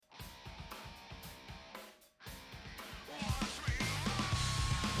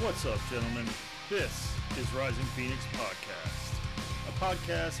What's up, gentlemen? This is Rising Phoenix Podcast, a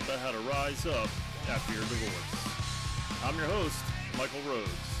podcast about how to rise up after your divorce. I'm your host, Michael Rhodes.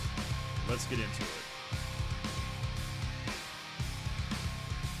 Let's get into it.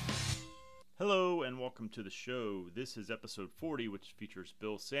 Hello, and welcome to the show. This is episode 40, which features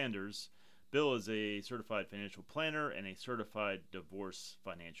Bill Sanders. Bill is a certified financial planner and a certified divorce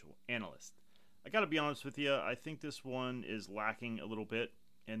financial analyst. I gotta be honest with you, I think this one is lacking a little bit.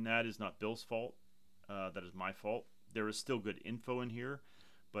 And that is not Bill's fault. That is my fault. There is still good info in here,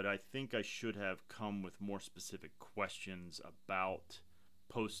 but I think I should have come with more specific questions about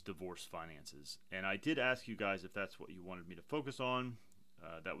post-divorce finances. And I did ask you guys if that's what you wanted me to focus on.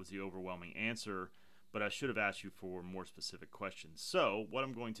 That was the overwhelming answer, but I should have asked you for more specific questions. So what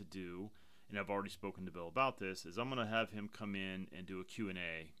I'm going to do, and I've already spoken to Bill about this, is I'm going to have him come in and do a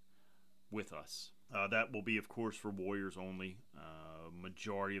Q&A with us. That will be, of course, for Warriors only.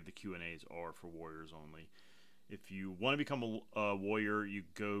 Majority of the Q&As are for Warriors only. If you want to become a Warrior, you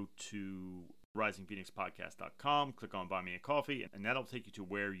go to risingphoenixpodcast.com, click on Buy Me a Coffee, and that'll take you to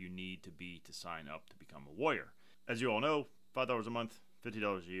where you need to be to sign up to become a Warrior. As you all know, $5 a month,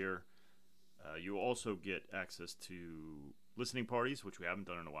 $50 a year. You will also get access to listening parties, which we haven't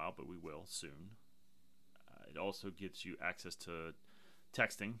done in a while, but we will soon. It also gives you access to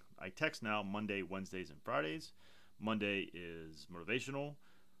texting. I text now Monday, Wednesdays, and Fridays. Monday is motivational.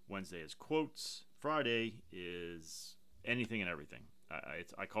 Wednesday is quotes. Friday is anything and everything.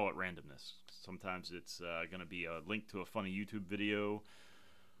 I call it randomness. Sometimes it's going to be a link to a funny YouTube video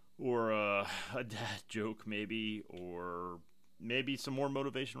or a dad joke maybe, or maybe some more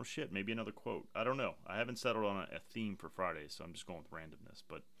motivational shit, maybe another quote. I don't know. I haven't settled on a theme for Fridays, so I'm just going with randomness.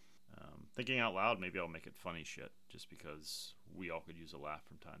 But thinking out loud, maybe I'll make it funny shit just because we all could use a laugh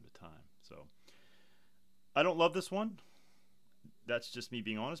from time to time. So I don't love this one. That's just me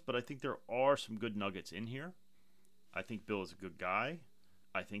being honest, but I think there are some good nuggets in here. I think Bill is a good guy.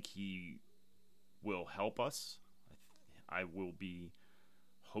 I think he will help us. I will be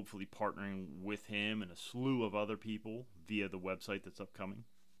hopefully partnering with him and a slew of other people via the website that's upcoming.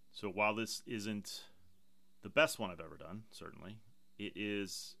 So while this isn't the best one I've ever done, certainly, it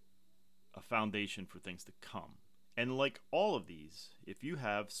is a foundation for things to come. And like all of these, if you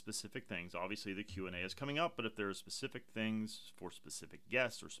have specific things, obviously the Q&A is coming up, but if there are specific things for specific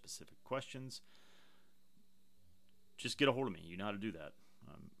guests or specific questions, just get a hold of me. You know how to do that.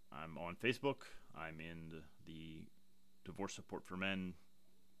 I'm on Facebook. I'm in the Divorce Support for Men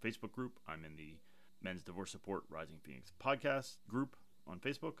Facebook group. I'm in the Men's Divorce Support Rising Phoenix podcast group on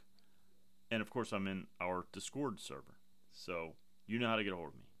Facebook. And of course, I'm in our Discord server. So you know how to get a hold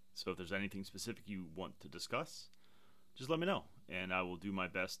of me. So if there's anything specific you want to discuss, just let me know, and I will do my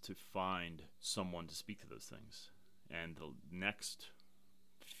best to find someone to speak to those things. And the next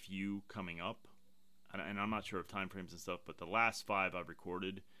few coming up, and I'm not sure of time frames and stuff, but the last 5 I've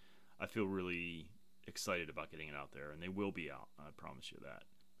recorded, I feel really excited about getting it out there, and they will be out. I promise you that.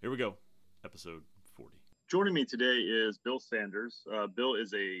 Here we go, episode 40. Joining me today is Bill Sanders. Bill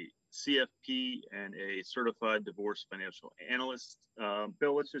is a CFP and a certified divorce financial analyst.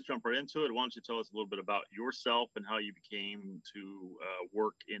 Bill, let's just jump right into it. Why don't you tell us a little bit about yourself and how you became to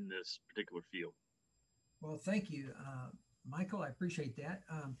work in this particular field? Well, thank you, Michael. I appreciate that.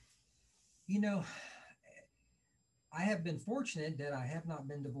 I have been fortunate that I have not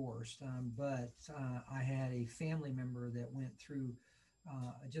been divorced, but I had a family member that went through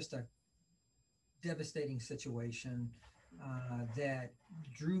just a devastating situation that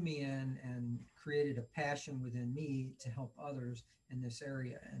drew me in and created a passion within me to help others in this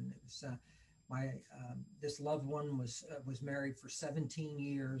area. And it was this loved one was married for 17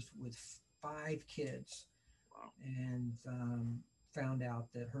 years with 5 kids. Wow. And found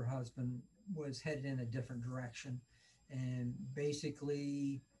out that her husband was headed in a different direction. And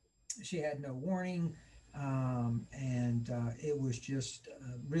basically, she had no warning. And it was just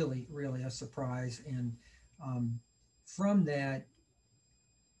really, really a surprise. And from that,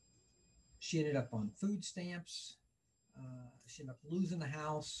 she ended up on food stamps. She ended up losing the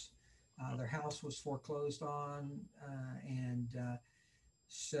house. Their house was foreclosed on.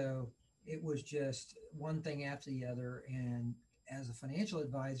 So it was just one thing after the other. And as a financial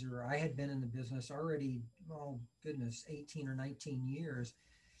advisor, I had been in the business already, 18 or 19 years.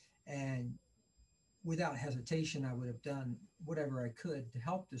 And without hesitation, I would have done whatever I could to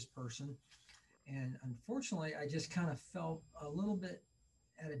help this person. And unfortunately, I just kind of felt a little bit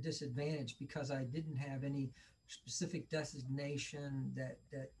at a disadvantage because I didn't have any specific designation that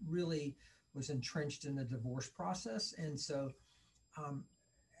really was entrenched in the divorce process. And so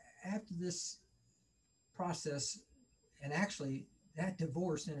after this process, and actually that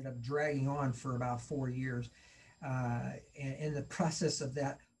divorce ended up dragging on for about 4 years. And in the process of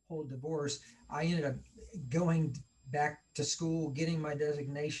that whole divorce, I ended up going back to school, getting my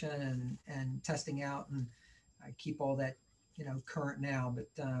designation, and testing out, and I keep all that, current now. But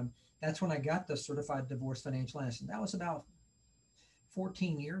that's when I got the certified divorce financial analyst, and that was about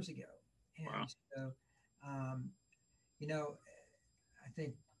 14 years ago. Wow. And so, um, you know, I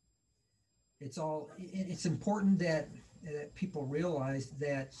think it's important that people realize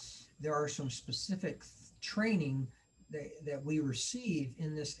that there are some specific training that we receive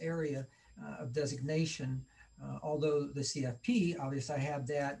in this area of designation. Although the CFP, obviously, I have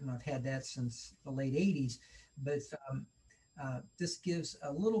that, and I've had that since the late '80s. But this gives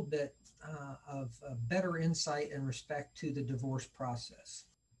a little bit of better insight and respect to the divorce process.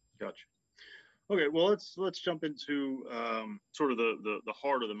 Gotcha. Okay, well let's jump into sort of the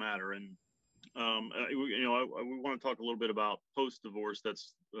heart of the matter, and we want to talk a little bit about post divorce.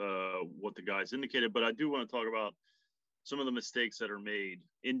 That's what the guys indicated, but I do want to talk about some of the mistakes that are made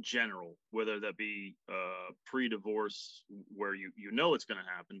in general, whether that be pre-divorce, where you know it's going to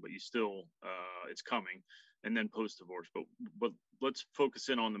happen, but you still it's coming, and then post-divorce. But let's focus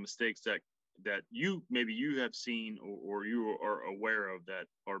in on the mistakes that you have seen, or you are aware of, that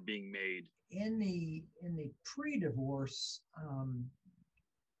are being made. In the pre-divorce,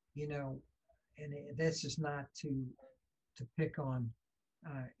 you know, and that's just not to pick on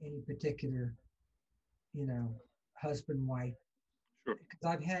any particular, you know, husband wife, Sure. because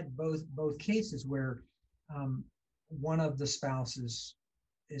I've had both cases where um, one of the spouses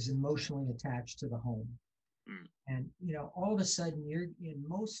is emotionally attached to the home, Mm. and all of a sudden, you're in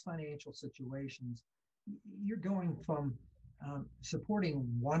most financial situations, you're going from supporting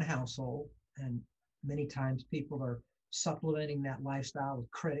one household, and many times people are supplementing that lifestyle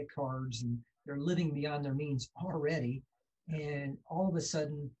with credit cards, and they're living beyond their means already, and all of a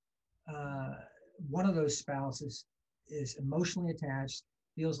sudden, uh, one of those spouses is emotionally attached,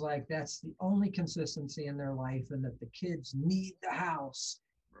 feels like that's the only consistency in their life, and that the kids need the house.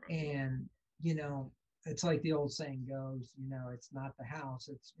 Right. And you know it's like the old saying goes, it's not the house,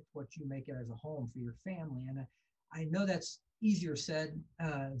 it's what you make it as a home for your family. And I know that's easier said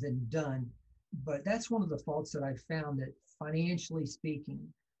than done, but that's one of the faults that I found, that financially speaking,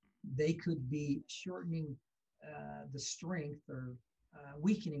 they could be shortening the strength, or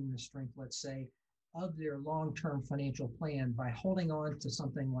weakening the strength, let's say, of their long-term financial plan by holding on to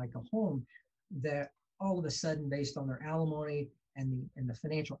something like a home that all of a sudden, based on their alimony and the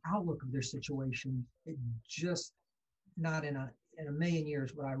financial outlook of their situation, it just, not in a million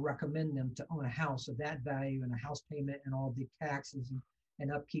years would I recommend them to own a house of that value, and a house payment, and all the taxes,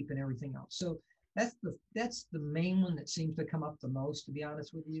 and upkeep, and everything else. So that's the main one that seems to come up the most, to be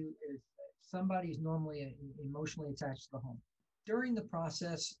honest with you, is somebody's normally emotionally attached to the home. During the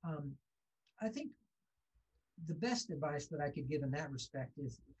process, I think the best advice that I could give in that respect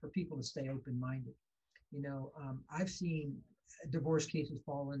is for people to stay open-minded. I've seen divorce cases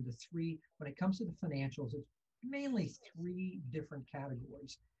fall into three. When it comes to the financials, it's mainly three different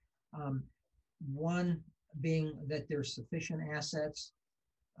categories. Um, One being that there's sufficient assets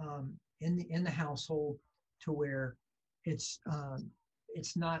in the household to where it's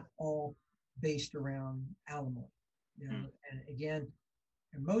not all based around alimony. Mm. And again,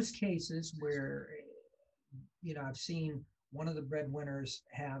 in most cases where I've seen one of the breadwinners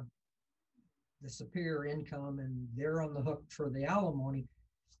have the superior income and they're on the hook for the alimony.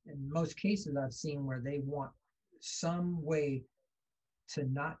 In most cases, I've seen where they want some way to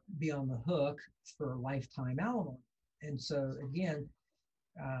not be on the hook for lifetime alimony. And so again,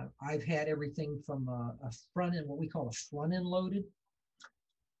 I've had everything from a front end, what we call a front end loaded,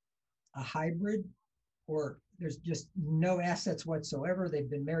 a hybrid, or there's just no assets whatsoever. They've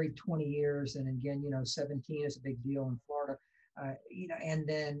been married 20 years. And again, 17 is a big deal in Florida. And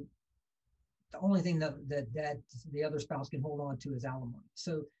then the only thing that the other spouse can hold on to is alimony.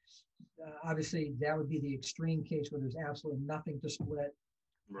 So obviously that would be the extreme case where there's absolutely nothing to split.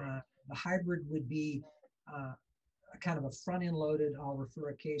 Right. The hybrid would be a kind of a front end loaded. I'll refer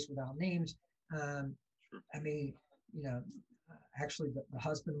a case without names. Sure. I mean, actually the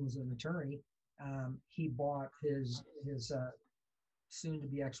husband was an attorney. He bought his soon to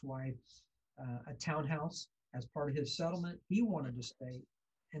be ex-wife a townhouse as part of his settlement. He wanted to stay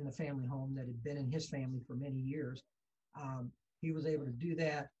in the family home that had been in his family for many years. He was able to do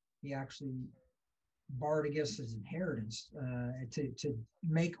that. He actually borrowed against his inheritance to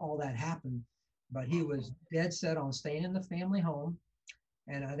make all that happen. But he was dead set on staying in the family home.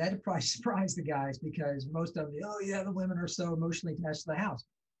 And that probably surprised the guys, because most of them, oh yeah, the women are so emotionally attached to the house.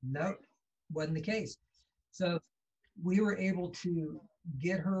 No, wasn't the case. So we were able to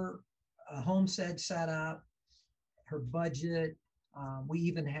get her a homestead set up, her budget. We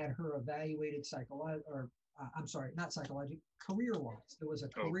even had her evaluated I'm sorry, not psychological, career-wise. There was a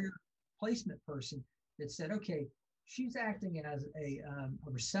Oh, career placement person that said, okay, she's acting as a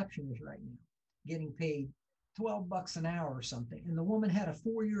receptionist right now, getting paid $12 an hour or something. And the woman had a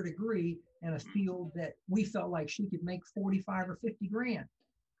 4-year degree in a field that we felt like she could make 45 or 50 grand.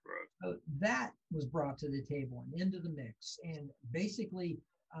 right. So that was brought to the table and into the mix. And basically,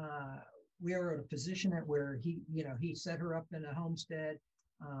 uh, we were at a position at where he set her up in a homestead,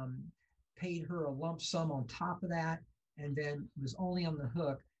 um, paid her a lump sum on top of that, and then was only on the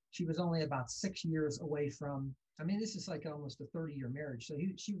hook. She was only about 6 years away from, I mean, this is like almost a 30-year marriage. So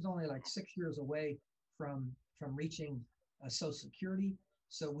she was only like 6 years away from reaching Social Security.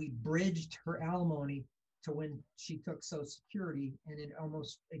 So we bridged her alimony to when she took Social Security, and it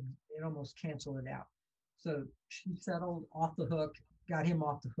almost canceled it out. So she settled off the hook, got him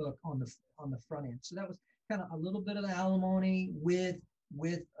off the hook on the front end. So that was kind of a little bit of the alimony with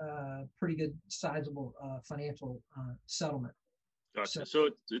pretty good sizable financial settlement. Gotcha. So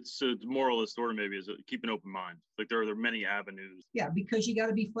So it's the moral of the story maybe is keep an open mind. Like there are many avenues. yeah, because you got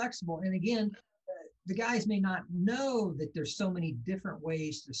to be flexible. And again, the guys may not know that there's so many different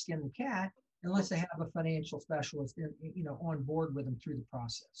ways to skin the cat unless they have a financial specialist on board with them through the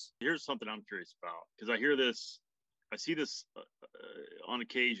process. Here's something I'm curious about because I see this on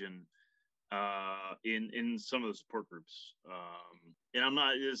occasion in some of the support groups. And I'm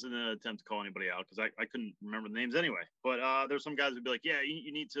not, this isn't an attempt to call anybody out because I couldn't remember the names anyway. But there's some guys who'd be like, yeah,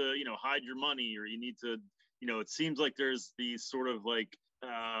 you need to, hide your money, or you need to, it seems like there's these sort of like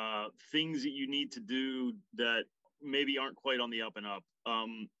things that you need to do that maybe aren't quite on the up and up.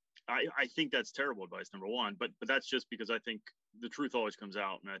 I think that's terrible advice, number one, but that's just because I think the truth always comes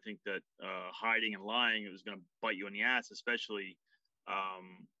out. And I think that hiding and lying is going to bite you in the ass, especially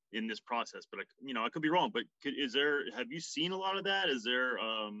in this process. But I could be wrong, but have you seen a lot of that? Is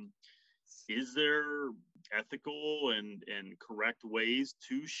there ethical and correct ways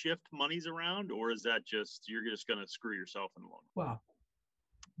to shift monies around, or is that just, you're just going to screw yourself in the long run? Well,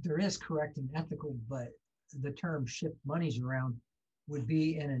 there is correct and ethical, but the term shift monies around would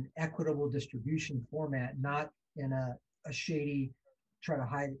be in an equitable distribution format, not in a shady, try to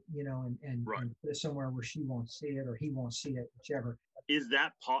hide it, and put it somewhere where she won't see it or he won't see it, whichever. Is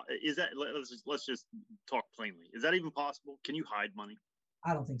that let's just talk plainly. Is that even possible? Can you hide money?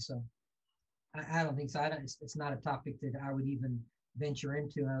 I don't think so. I don't think so. It's not a topic that I would even venture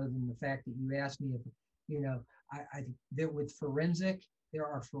into, other than the fact that you asked me if, I think that with forensic, there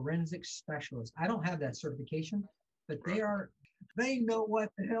are forensic specialists. I don't have that certification, but they know what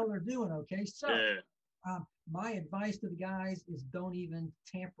the hell they're doing. Okay. So my advice to the guys is don't even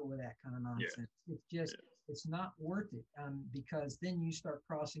tamper with that kind of nonsense. Yeah. It's just, it's not worth it, because then you start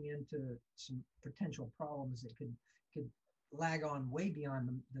crossing into some potential problems that could lag on way beyond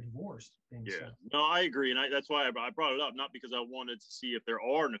the divorce thing. Yeah, so. No, I agree. And that's why I brought it up, not because I wanted to see if there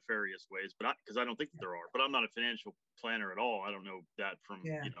are nefarious ways, but because I don't think that there are. But I'm not a financial planner at all. I don't know that from,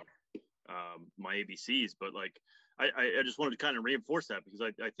 my ABCs, but like, I just wanted to kind of reinforce that because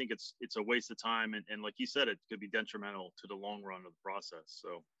I think it's a waste of time. And like you said, it could be detrimental to the long run of the process.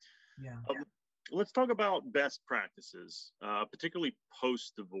 So, let's talk about best practices, particularly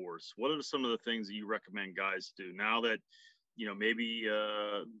post-divorce. What are some of the things that you recommend guys do now that, maybe,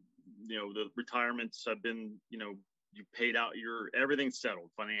 the retirements have been, you paid out, everything's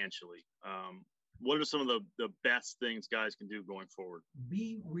settled financially. What are some of the best things guys can do going forward?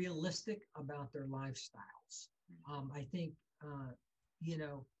 Be realistic about their lifestyles. I think,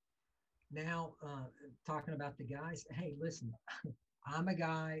 now talking about the guys, hey, listen, I'm a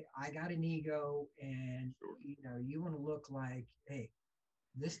guy, I got an ego, and you want to look like, hey,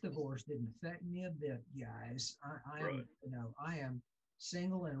 this divorce didn't affect me a bit, guys. I am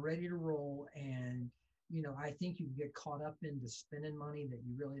single and ready to roll. And, I think you get caught up into spending money that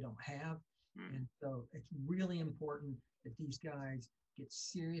you really don't have. And so it's really important that these guys get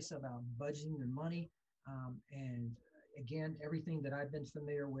serious about budgeting their money. And again, everything that I've been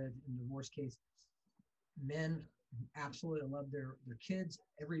familiar with in divorce case, men absolutely love their kids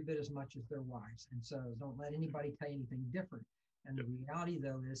every bit as much as their wives. And so don't let anybody tell you anything different. And the reality,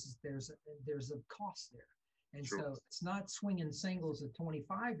 though, is there's a cost there. And so it's not swinging singles, a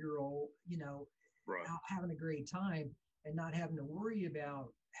 25-year-old, out having a great time and not having to worry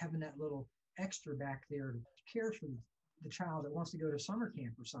about having that little extra back there to care for the child that wants to go to summer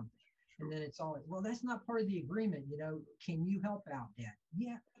camp or something. And then it's all like, well, that's not part of the agreement. Can you help out, Dad?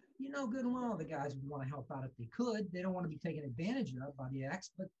 Yeah. Good and well, the guys would want to help out if they could. They don't want to be taken advantage of by the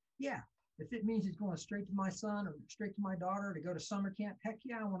ex, but yeah, If it means it's going straight to my son or straight to my daughter to go to summer camp, heck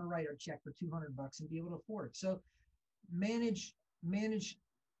yeah, I want to write a check for $200 and be able to afford it. So manage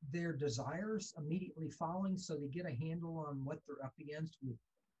their desires immediately following, so they get a handle on what they're up against with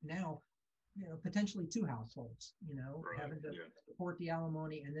now, potentially two households, having to support the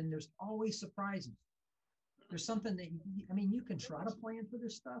alimony. And then there's always surprises. There's something that, you can try to plan for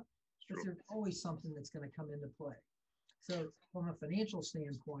this stuff, but there's always something that's going to come into play. So from a financial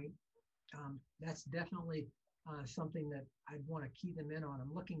standpoint, that's definitely something that I'd want to key them in on.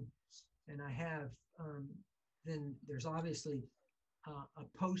 I'm looking, and I have, then there's obviously a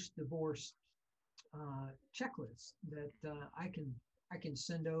post-divorce checklist that I can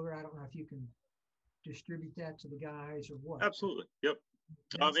send over. I don't know if you can distribute that to the guys or what. Absolutely. Yep.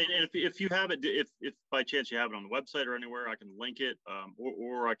 And if you have it, if by chance you have it on the website or anywhere, I can link it,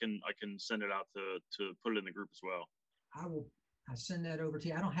 or I can send it out to put it in the group as well. I send that over to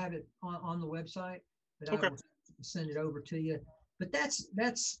you. I don't have it on the website, but okay. I will send it over to you. But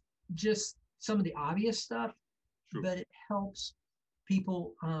that's just some of the obvious stuff, True. But it helps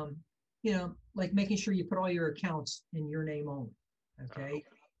people, like making sure you put all your accounts in your name only. Okay.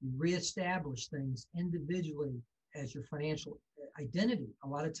 You reestablish things individually as your financial identity. A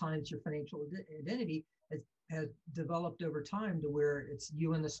lot of times your financial identity has developed over time to where it's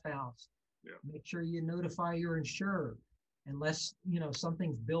you and the spouse. Yeah. Make sure you notify your insurer, unless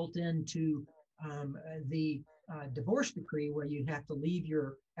something's built into the divorce decree where you have to leave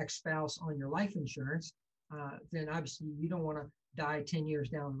your ex-spouse on your life insurance. Then obviously you don't want to die 10 years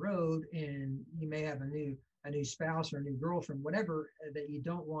down the road, and you may have a new spouse or a new girlfriend, whatever, that you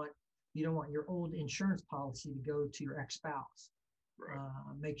don't want your old insurance policy to go to your ex-spouse. Right.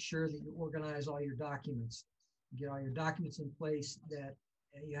 Make sure that you organize all your documents, get all your documents in place, that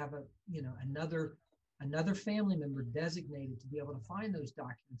you have another family member designated to be able to find those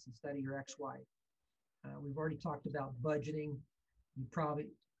documents instead of your ex-wife. We've already talked about budgeting. You probably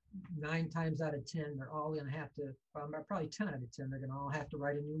 9 times out of 10, they're all going to have to, probably 10 out of 10, they're going to all have to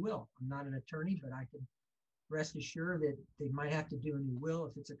write a new will. I'm not an attorney, but I can rest assured that they might have to do a new will.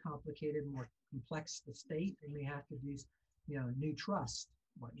 If it's a complicated, more complex estate, they may have to do, new trust,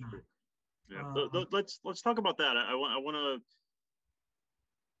 whatnot. Yeah. Let's talk about that. I want to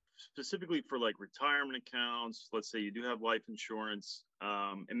specifically for like retirement accounts. Let's say you do have life insurance,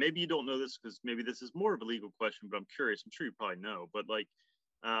 and maybe you don't know this because maybe this is more of a legal question, but I'm curious. I'm sure you probably know, but like,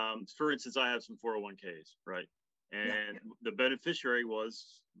 for instance, I have some 401ks, right? And the beneficiary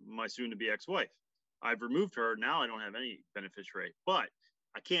was my soon-to-be ex-wife. I've removed her. Now I don't have any beneficiary, but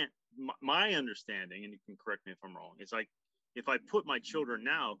I can't, my understanding, and you can correct me if I'm wrong, is like, if I put my children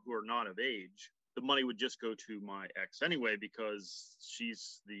now who are not of age, the money would just go to my ex anyway, because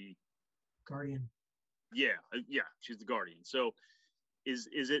she's the guardian. Yeah. She's the guardian. So is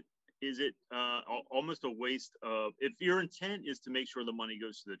it almost a waste of, if your intent is to make sure the money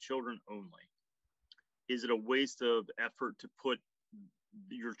goes to the children only, is it a waste of effort to put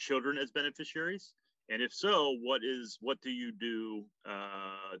your children as beneficiaries? And if so, what do you do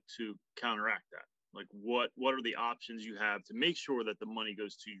to counteract that? Like what are the options you have to make sure that the money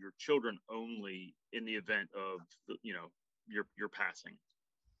goes to your children only in the event of your passing?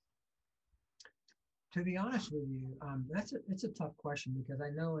 To be honest with you, it's a tough question, because I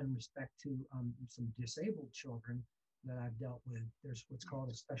know in respect to some disabled children that I've dealt with, there's what's called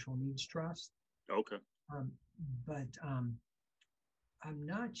a special needs trust. Okay. But I'm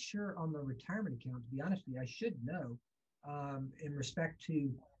not sure on the retirement account, to be honest with you. I should know in respect to,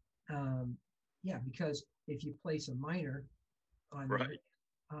 because if you place a minor on right.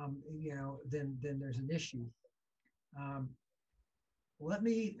 Then there's an issue. Let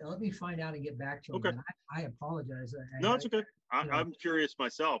me find out and get back to you. Okay. I apologize. No, it's okay. I'm curious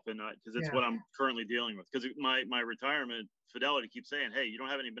myself, and because it's what I'm currently dealing with. Because my retirement fidelity keeps saying, "Hey, you don't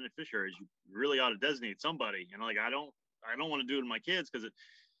have any beneficiaries. You really ought to designate somebody." And like, I don't want to do it to my kids because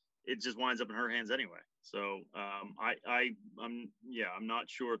it just winds up in her hands anyway. So I'm not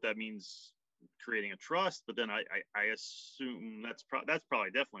sure if that means creating a trust, but then I assume that's probably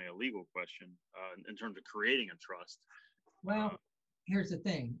definitely a legal question in terms of creating a trust. Well, here's the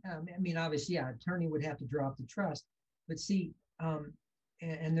thing. Obviously, attorney would have to draw up the trust, but see,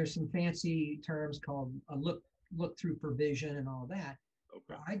 and there's some fancy terms called a look through provision and all that.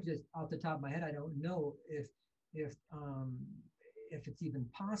 Okay. I just, off the top of my head, I don't know if it's even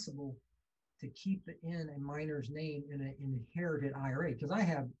possible to keep it in a minor's name in an inherited IRA, because I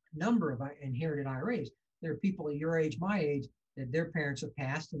have a number of inherited IRAs. There are people your age, my age, that their parents have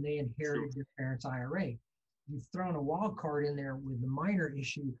passed and they inherited their parents' IRA. You've thrown a wild card in there with the minor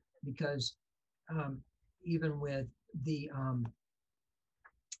issue, because even with the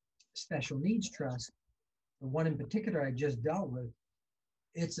special needs trust, the one in particular I just dealt with,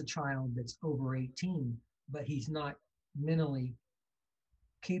 it's a child that's over 18, but he's not mentally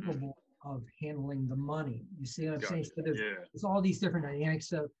capable of handling the money. You see what I'm saying? So there's all these different dynamics.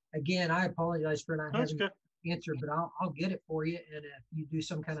 So again, I apologize for not having the answer, but I'll get it for you. And if you do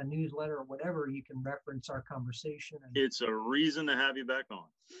some kind of newsletter or whatever, you can reference our conversation. It's a reason to have you back on.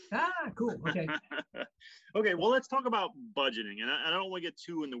 Cool. Okay. Okay. Well, let's talk about budgeting. And I don't want to get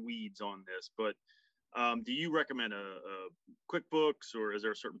too in the weeds on this, but do you recommend a QuickBooks, or is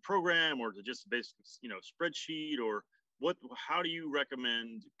there a certain program, or is it just a basic, spreadsheet, or how do you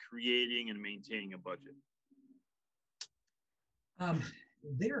recommend creating and maintaining a budget?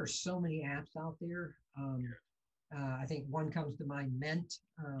 There are so many apps out there. I think one comes to mind, Mint.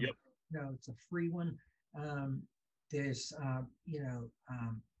 It's a free one. There's,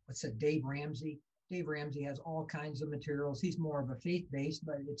 what's that, Dave Ramsey. Dave Ramsey has all kinds of materials. He's more of a faith-based,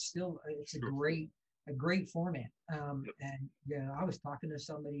 but it's a great format. And I was talking to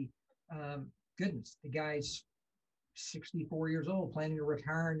somebody, the guy's 64 years old, planning to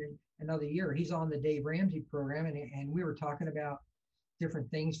retire in another year. He's on the Dave Ramsey program, and we were talking about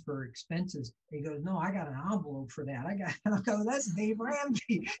different things for expenses. He goes, "No, I got an envelope for that." I go, "That's Dave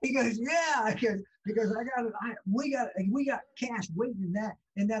Ramsey." He goes, "Yeah," because we got cash waiting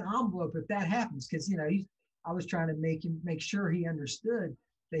in that envelope if that happens. Because I was trying to make sure he understood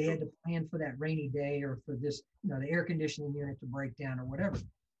they had to plan for that rainy day, or for this, the air conditioning unit to break down or whatever.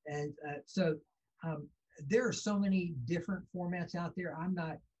 And so there are so many different formats out there. I'm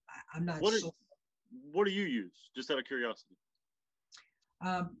not. What do you use? Just out of curiosity.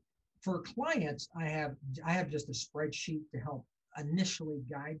 For clients, I have just a spreadsheet to help initially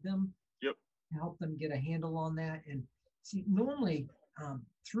guide them. Yep. Help them get a handle on that. And see, normally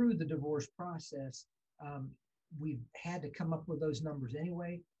through the divorce process, we've had to come up with those numbers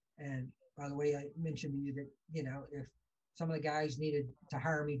anyway. And by the way, I mentioned to you that, if some of the guys needed to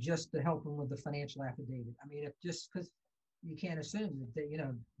hire me just to help them with the financial affidavit. I mean, if just because you can't assume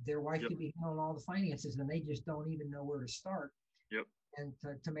that their wife could be handling all the finances and they just don't even know where to start. Yep. And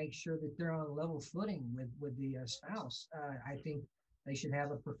to make sure that they're on a level footing with the spouse, I think they should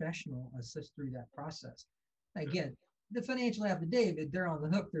have a professional assist through that process. Again, the financial affidavit, they're on the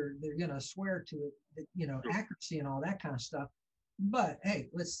hook. They're going to swear to it, accuracy and all that kind of stuff. But hey,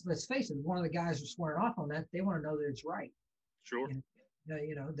 let's face it. One of the guys who's swearing off on that, they want to know that it's right. Sure. And,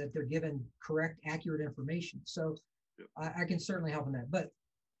 that they're given correct, accurate information. So I can certainly help in that. But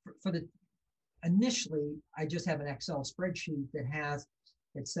initially, I just have an Excel spreadsheet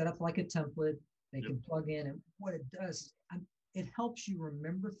it's set up like a template. They can plug in, and what it does, it helps you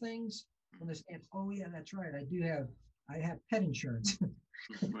remember things from the standpoint. Oh yeah, that's right. I have pet insurance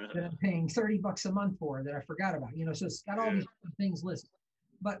that I'm paying $30 a month for that I forgot about. So it's got all these things listed.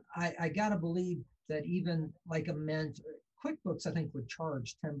 But I gotta believe that even like a Mint, QuickBooks, I think would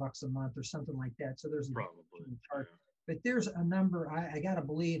charge $10 a month or something like that. So there's probably charge. But there's a number, I got to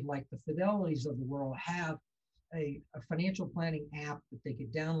believe, like the Fidelities of the world have a financial planning app that they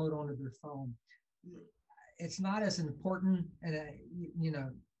could download onto their phone. It's not as important, and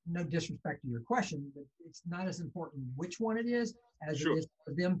no disrespect to your question, but it's not as important which one it is as it is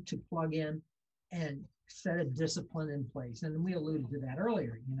for them to plug in and set a discipline in place. And we alluded to that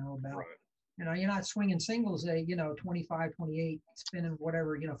earlier, about, you're not swinging singles at, 25, 28, spending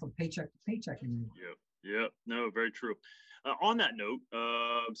whatever, from paycheck to paycheck anymore. Yep. No, very true. On that note,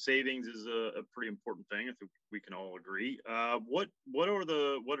 savings is a pretty important thing. I think we can all agree. What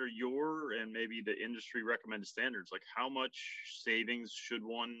are your and maybe the industry recommended standards? Like, how much savings should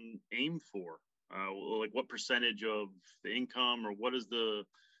one aim for? Like, what percentage of the income, or what is the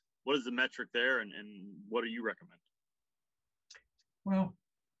metric there, and what do you recommend? Well,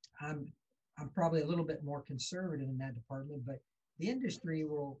 I'm probably a little bit more conservative in that department, but the industry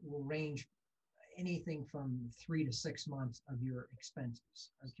will range anything from 3 to 6 months of your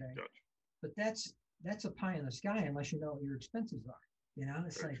expenses. Okay. Gotcha. But that's a pie in the sky unless you know what your expenses are.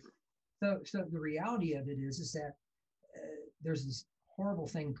 It's Very like, true. so the reality of it is that there's this horrible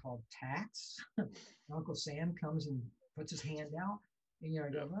thing called tax. Uncle Sam comes and puts his hand out, and I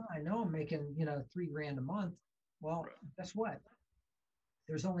go, well, I know I'm making $3,000 a month. Well, guess what?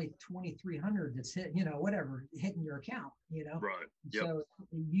 There's only 2,300 that's hit, hitting your account, Right. Yep. So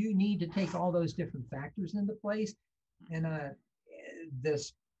you need to take all those different factors into place. And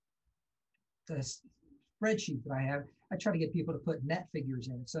this spreadsheet that I have, I try to get people to put net figures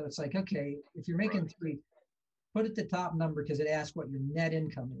in. So it's like, okay, if you're making three, put at the top number because it asks what your net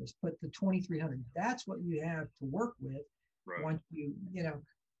income is. Put the 2,300. That's what you have to work with. Right. Once you,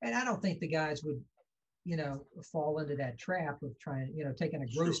 and I don't think the guys would fall into that trap of trying, taking a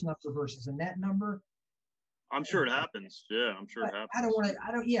gross number versus a net number. I'm sure it happens. Yeah, I'm sure it happens. I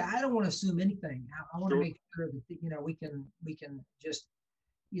don't want to assume anything. I want to make sure that, we can just,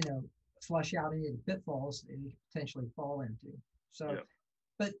 flush out any of the pitfalls that you potentially fall into. So,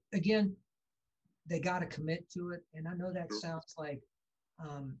 but again, they got to commit to it. And I know that sounds like,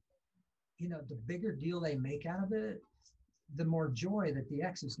 the bigger deal they make out of it, the more joy that the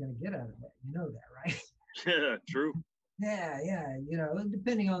ex is going to get out of it. You know that, right? Yeah, true. Yeah.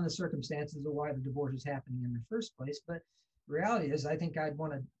 Depending on the circumstances of why the divorce is happening in the first place. But the reality is, I think I'd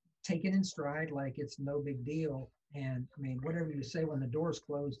want to take it in stride like it's no big deal. And I mean, whatever you say when the door's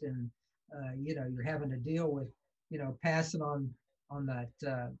closed and, you're having to deal with, passing on that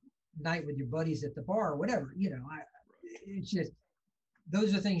night with your buddies at the bar or whatever, it's just,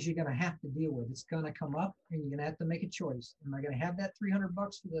 those are things you're going to have to deal with. It's going to come up and you're going to have to make a choice. Am I going to have that $300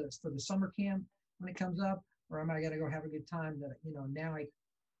 for the summer camp when it comes up? Or am I going to go have a good time that, now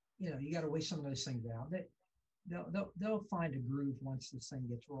you got to weigh some of those things out. They'll find a groove once this thing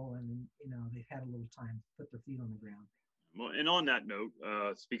gets rolling and, they've had a little time to put their feet on the ground. Well, and on that note,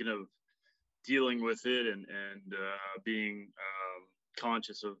 speaking of dealing with it and being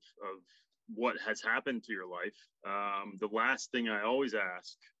conscious of what has happened to your life, the last thing I always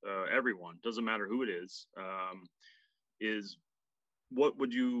ask everyone, doesn't matter who it is what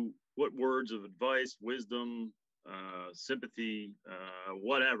words of advice, wisdom, sympathy,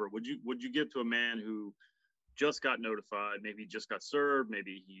 whatever would you give to a man who just got notified, maybe just got served,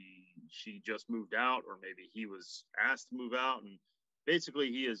 maybe she just moved out, or maybe he was asked to move out, and basically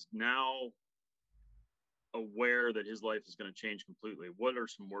he is now aware that his life is going to change completely? What are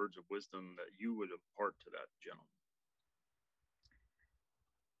some words of wisdom that you would impart to that gentleman?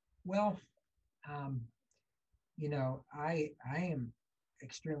 Well, I am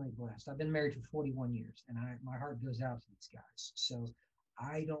extremely blessed. I've been married for 41 years, and my heart goes out to these guys. So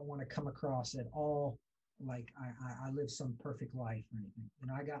I don't want to come across at all like I live some perfect life or anything.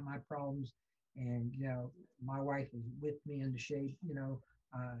 I got my problems, and my wife was with me in the shade,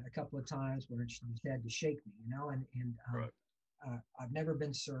 a couple of times where she just had to shake me, and I've never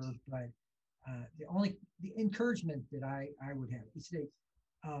been served, but the encouragement that I would have is that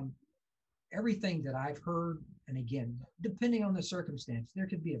everything that I've heard, and again, depending on the circumstance, there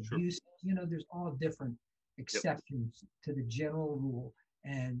could be abuse, there's all different exceptions to the general rule.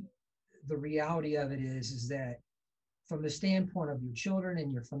 And the reality of it is that from the standpoint of your children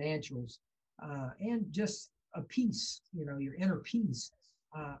and your financials, and just a peace, your inner peace,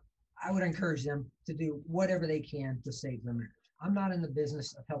 I would encourage them to do whatever they can to save their marriage. I'm not in the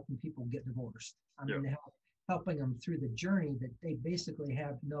business of helping people get divorced. I'm in the helping them through the journey that they basically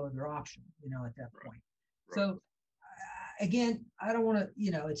have no other option, at that point. Right. So again, I don't want to,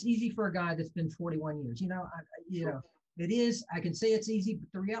 it's easy for a guy that's been 41 years, it is, I can say it's easy,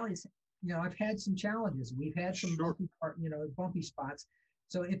 but the reality is, I've had some challenges. We've had some bumpy spots.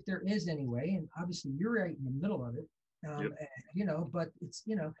 So if there is any way, and obviously you're right in the middle of it, but it's,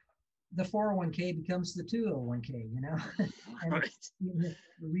 the 401k becomes the 201k, and right.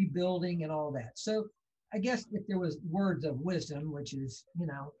 Rebuilding and all that. So I guess if there was words of wisdom, which is,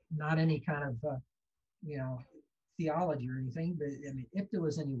 not any kind of, theology or anything, but I mean, if there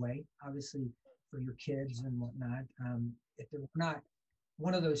was any way, obviously for your kids and whatnot, if there were not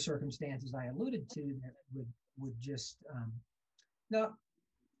one of those circumstances I alluded to that would just,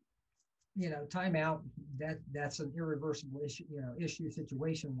 time out, that's an irreversible issue,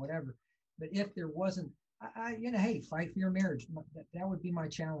 situation, whatever. But if there wasn't, hey, fight for your marriage. That would be my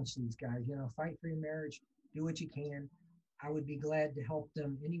challenge to these guys, fight for your marriage, do what you can. I would be glad to help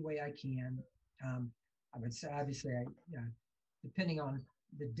them any way I can. I would say, obviously, depending on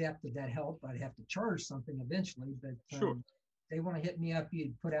the depth of that help, I'd have to charge something eventually, but they want to hit me up,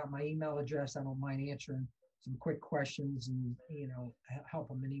 you put out my email address. I don't mind answering some quick questions and, help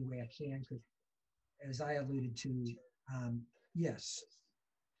them any way I can. Because as I alluded to, yes,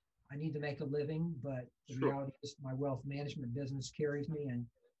 I need to make a living, but the reality is my wealth management business carries me,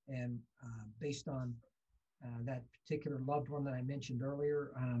 and based on that particular loved one that I mentioned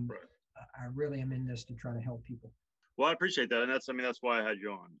earlier, I really am in this to try to help people. Well, I appreciate that, and that's why I had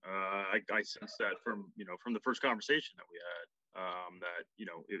you on. I sensed that from the first conversation that we had, that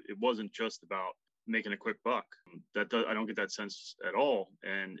it wasn't just about making a quick buck. I don't get that sense at all,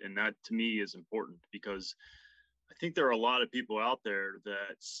 and that to me is important, because I think there are a lot of people out there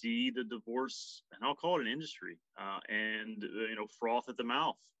that see the divorce, and I'll call it an industry, and froth at the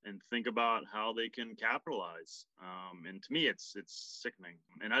mouth and think about how they can capitalize. And to me, it's sickening,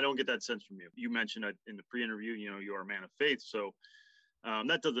 and I don't get that sense from you. You mentioned in the pre-interview, you are a man of faith, so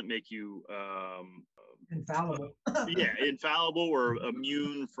that doesn't make you infallible. Infallible or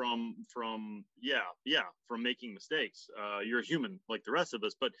immune from making mistakes. You're a human like the rest of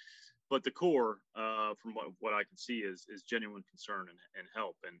us, but the core, from what I can see, is genuine concern and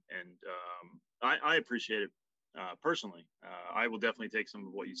help, and I appreciate it personally. I will definitely take some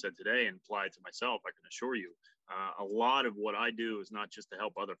of what you said today and apply it to myself. I can assure you, a lot of what I do is not just to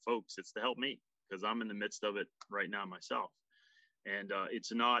help other folks; it's to help me, because I'm in the midst of it right now myself. And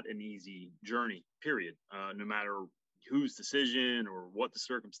it's not an easy journey, period. No matter whose decision or what the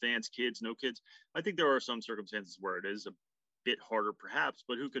circumstance, kids, no kids. I think there are some circumstances where it is a bit harder, perhaps,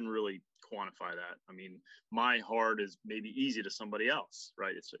 but who can really quantify that? I mean, my heart is maybe easy to somebody else,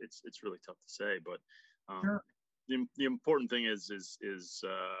 right? It's really tough to say, but Sure. the important thing is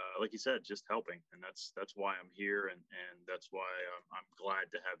like you said, just helping, and that's why I'm here, and that's why I'm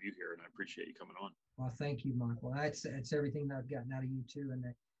glad to have you here, and I appreciate you coming on. Well, thank you, Michael. That's everything that I've gotten out of you too, and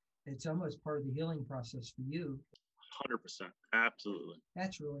that it's almost part of the healing process for you. 100%, absolutely.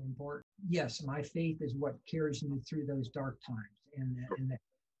 That's really important. Yes, my faith is what carries me through those dark times,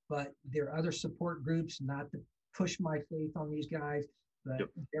 but there are other support groups. Not to push my faith on these guys, but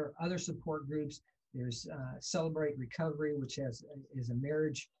there are other support groups. There's Celebrate Recovery, which is a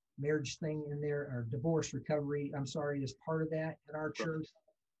marriage thing in there, or divorce recovery. I'm sorry, is part of that at our church.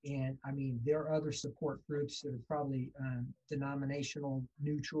 And I mean, there are other support groups that are probably denominational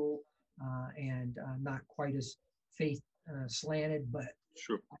neutral and not quite as faith slanted, but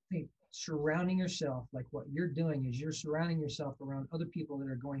sure. I think surrounding yourself, like what you're doing, is you're surrounding yourself around other people that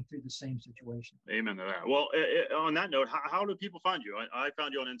are going through the same situation. Amen to that. Well, on that note, how do people find you? I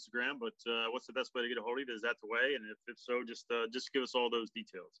found you on Instagram, but what's the best way to get a hold of you? Is that the way? And if so, just give us all those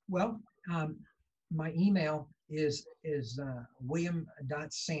details. Well, my email is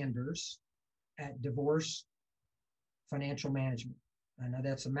william.sanders@Divorce Financial Management. I know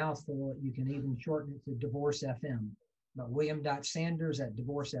that's a mouthful. You can even shorten it to Divorce FM. But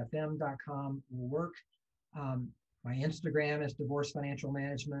william.sanders@divorcefm.com will work. My Instagram is Divorce Financial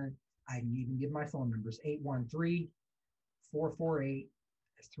Management. I can even give my phone numbers,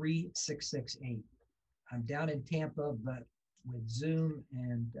 813-448-3668. I'm down in Tampa, but with Zoom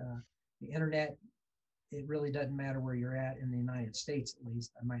and the internet, it really doesn't matter where you're at in the United States, at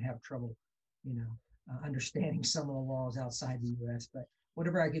least. I might have trouble, understanding some of the laws outside the U.S., but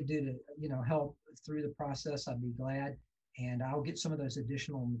whatever I could do to, help through the process, I'd be glad. And I'll get some of those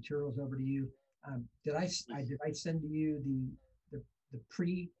additional materials over to you. Did I send to you the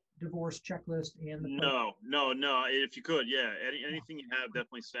pre-divorce checklist and the No. If you could, anything you have,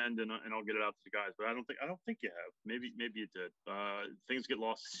 definitely send, and I'll get it out to the guys. But I don't think you have. Maybe you did. Things get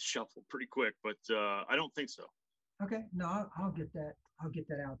lost in the shuffle pretty quick, but I don't think so. Okay, no, I'll get that. I'll get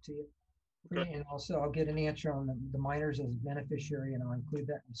that out to you. Okay. And also, I'll get an answer on the minors as beneficiary, and I'll include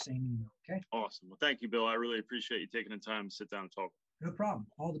that in the same email. Okay. Awesome. Well, thank you, Bill. I really appreciate you taking the time to sit down and talk. No problem.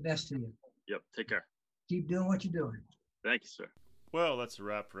 All the best to you. Yep. Take care. Keep doing what you're doing. Thank you, sir. Well, that's a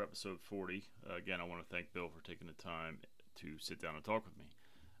wrap for episode 40. Again, I want to thank Bill for taking the time to sit down and talk with me.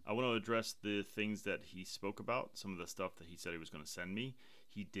 I want to address the things that he spoke about, some of the stuff that he said he was going to send me.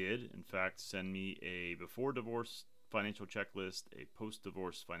 He did, in fact, send me a before-divorce financial checklist, a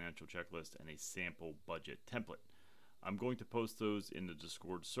post-divorce financial checklist, and a sample budget template. I'm going to post those in the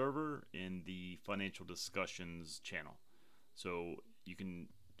Discord server in the financial discussions channel. So you can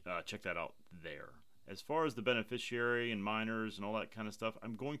check that out there. As far as the beneficiary and minors and all that kind of stuff,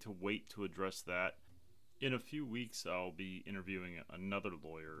 I'm going to wait to address that. In a few weeks, I'll be interviewing another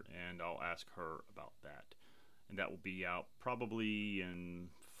lawyer, and I'll ask her about that. And that will be out probably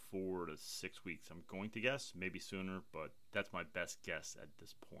in 4 to 6 weeks. I'm going to guess, maybe sooner, but that's my best guess at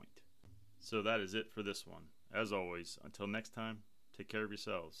this point. So that is it for this one. As always, until next time, take care of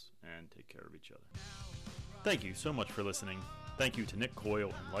yourselves and take care of each other. Thank you so much for listening. Thank you to Nick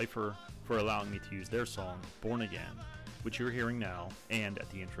Coyle and Lifer for allowing me to use their song, Born Again, which you're hearing now and at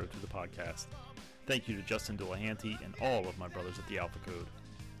the intro to the podcast. Thank you to Justin Delahanty and all of my brothers at the Alpha Code.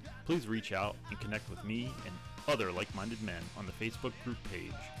 Please reach out and connect with me and other like-minded men on the Facebook group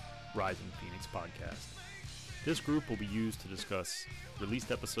page, Rising Phoenix Podcast. This group will be used to discuss released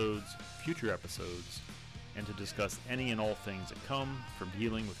episodes, future episodes, and to discuss any and all things that come from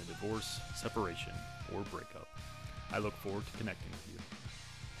dealing with a divorce, separation, or breakup. I look forward to connecting with you.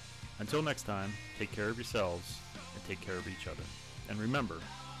 Until next time, take care of yourselves and take care of each other. And remember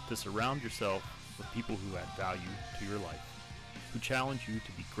to surround yourself with people who add value to your life, who challenge you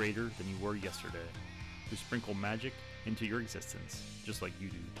to be greater than you were yesterday, who sprinkle magic into your existence just like you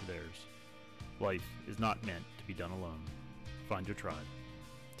do to theirs. Life is not meant to be done alone. Find your tribe.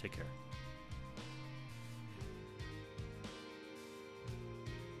 Take care.